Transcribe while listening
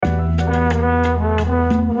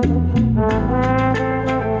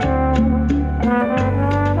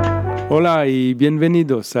Hola y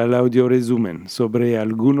bienvenidos al audio resumen sobre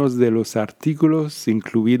algunos de los artículos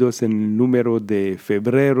incluidos en el número de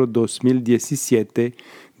febrero 2017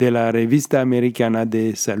 de la Revista Americana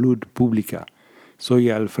de Salud Pública. Soy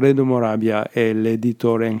Alfredo Moravia, el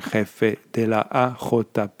editor en jefe de la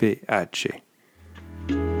AJPH.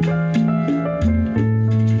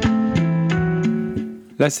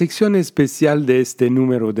 La sección especial de este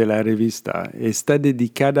número de la revista está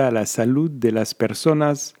dedicada a la salud de las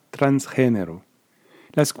personas transgénero,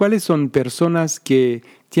 las cuales son personas que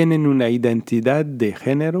tienen una identidad de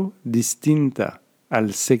género distinta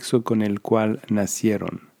al sexo con el cual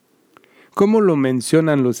nacieron. Como lo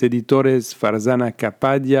mencionan los editores Farzana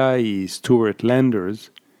Kapadia y Stuart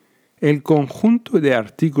Landers, el conjunto de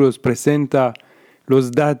artículos presenta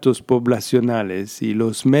los datos poblacionales y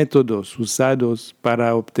los métodos usados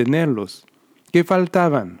para obtenerlos, que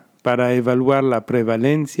faltaban para evaluar la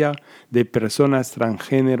prevalencia de personas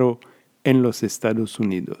transgénero en los Estados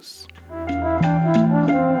Unidos.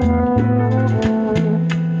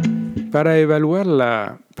 Para evaluar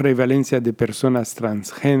la prevalencia de personas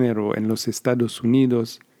transgénero en los Estados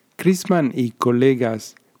Unidos, Chrisman y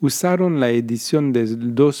colegas usaron la edición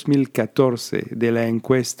del 2014 de la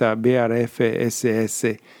encuesta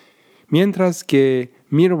BRFSS, mientras que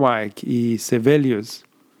Mirwijk y Sebelius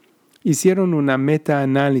hicieron una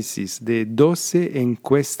meta-análisis de 12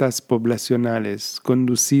 encuestas poblacionales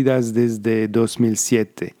conducidas desde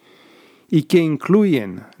 2007 y que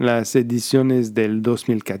incluyen las ediciones del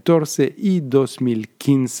 2014 y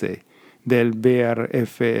 2015 del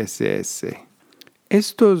BRFSS.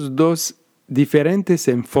 Estos dos diferentes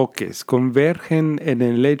enfoques convergen en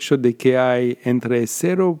el hecho de que hay entre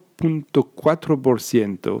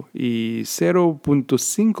 0.4% y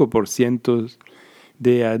 0.5%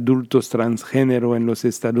 de adultos transgénero en los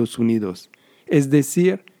Estados Unidos, es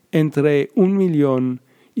decir, entre 1 millón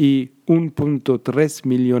y 1.3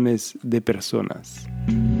 millones de personas.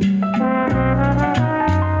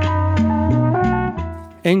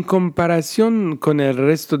 En comparación con el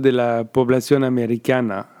resto de la población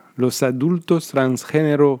americana, los adultos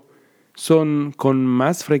transgénero son con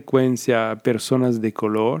más frecuencia personas de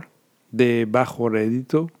color, de bajo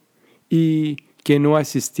rédito y que no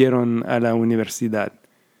asistieron a la universidad.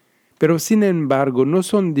 Pero sin embargo no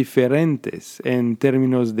son diferentes en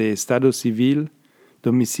términos de estado civil,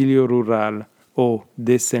 domicilio rural o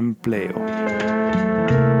desempleo.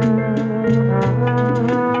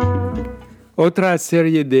 Otra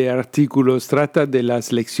serie de artículos trata de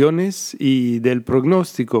las lecciones y del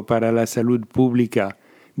pronóstico para la salud pública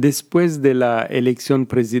después de la elección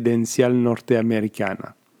presidencial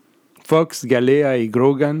norteamericana. Fox, Galea y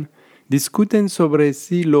Grogan discuten sobre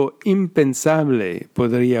si lo impensable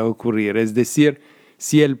podría ocurrir, es decir,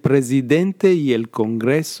 si el presidente y el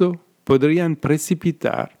Congreso podrían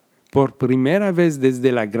precipitar, por primera vez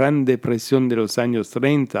desde la Gran Depresión de los años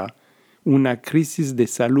 30, una crisis de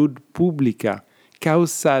salud pública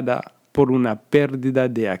causada por una pérdida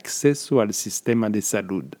de acceso al sistema de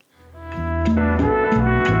salud.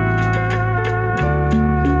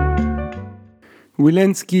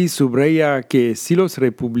 Wilensky subraya que si los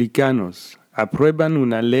republicanos aprueban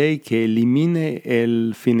una ley que elimine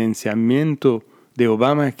el financiamiento de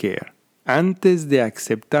Obamacare antes de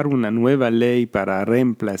aceptar una nueva ley para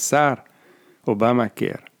reemplazar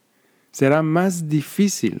Obamacare, será más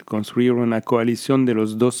difícil construir una coalición de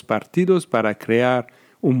los dos partidos para crear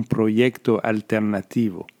un proyecto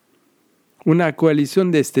alternativo. Una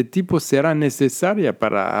coalición de este tipo será necesaria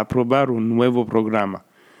para aprobar un nuevo programa,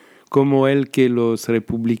 como el que los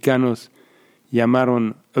republicanos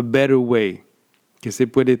llamaron A Better Way, que se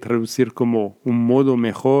puede traducir como un modo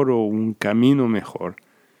mejor o un camino mejor.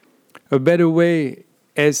 A Better Way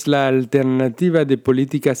es la alternativa de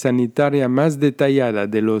política sanitaria más detallada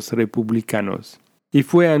de los republicanos y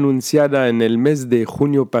fue anunciada en el mes de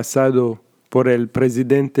junio pasado por el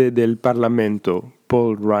presidente del Parlamento,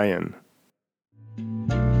 Paul Ryan.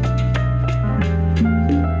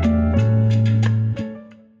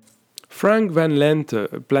 Frank Van Lente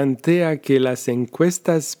plantea que las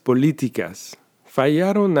encuestas políticas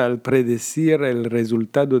fallaron al predecir el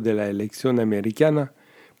resultado de la elección americana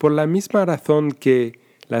por la misma razón que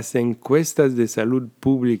las encuestas de salud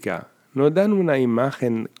pública no dan una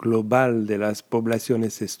imagen global de las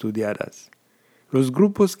poblaciones estudiadas. Los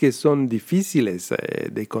grupos que son difíciles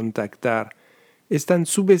de contactar están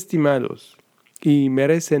subestimados y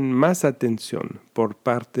merecen más atención por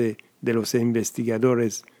parte de los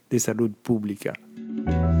investigadores de salud pública.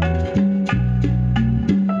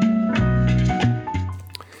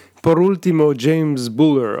 Por último, James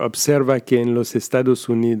Buller observa que en los Estados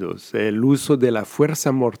Unidos el uso de la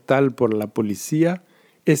fuerza mortal por la policía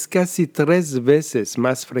es casi 3 veces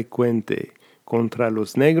más frecuente contra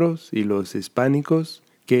los negros y los hispánicos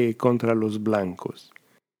que contra los blancos.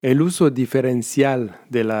 El uso diferencial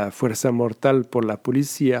de la fuerza mortal por la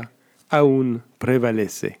policía aún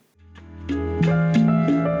prevalece.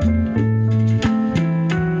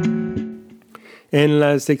 En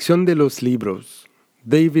la sección de los libros,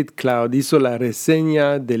 David Cloud hizo la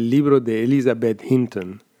reseña del libro de Elizabeth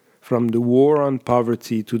Hinton, From the War on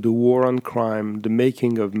Poverty to the War on Crime, The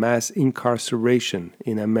Making of Mass Incarceration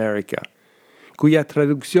in America, cuya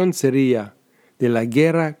traducción sería de la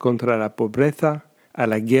guerra contra la pobreza a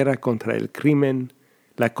la guerra contra el crimen,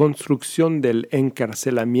 la construcción del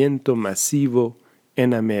encarcelamiento masivo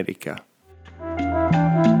en América.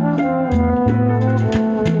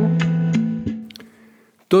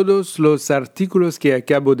 Todos los artículos que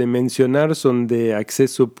acabo de mencionar son de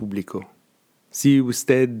acceso público. Si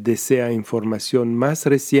usted desea información más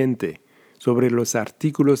reciente sobre los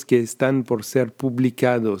artículos que están por ser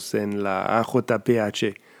publicados en la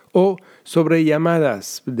AJPH o sobre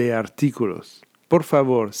llamadas de artículos, por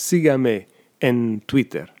favor, sígame en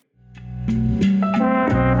Twitter.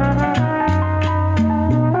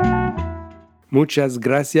 Muchas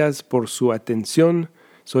gracias por su atención.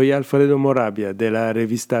 Soy Alfredo Moravia de la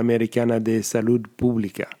Revista Americana de Salud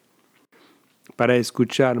Pública. Para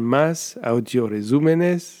escuchar más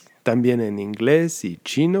audioresúmenes, también en inglés y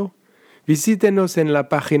chino, visítenos en la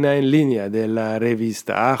página en línea de la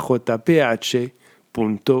revista ajph.org.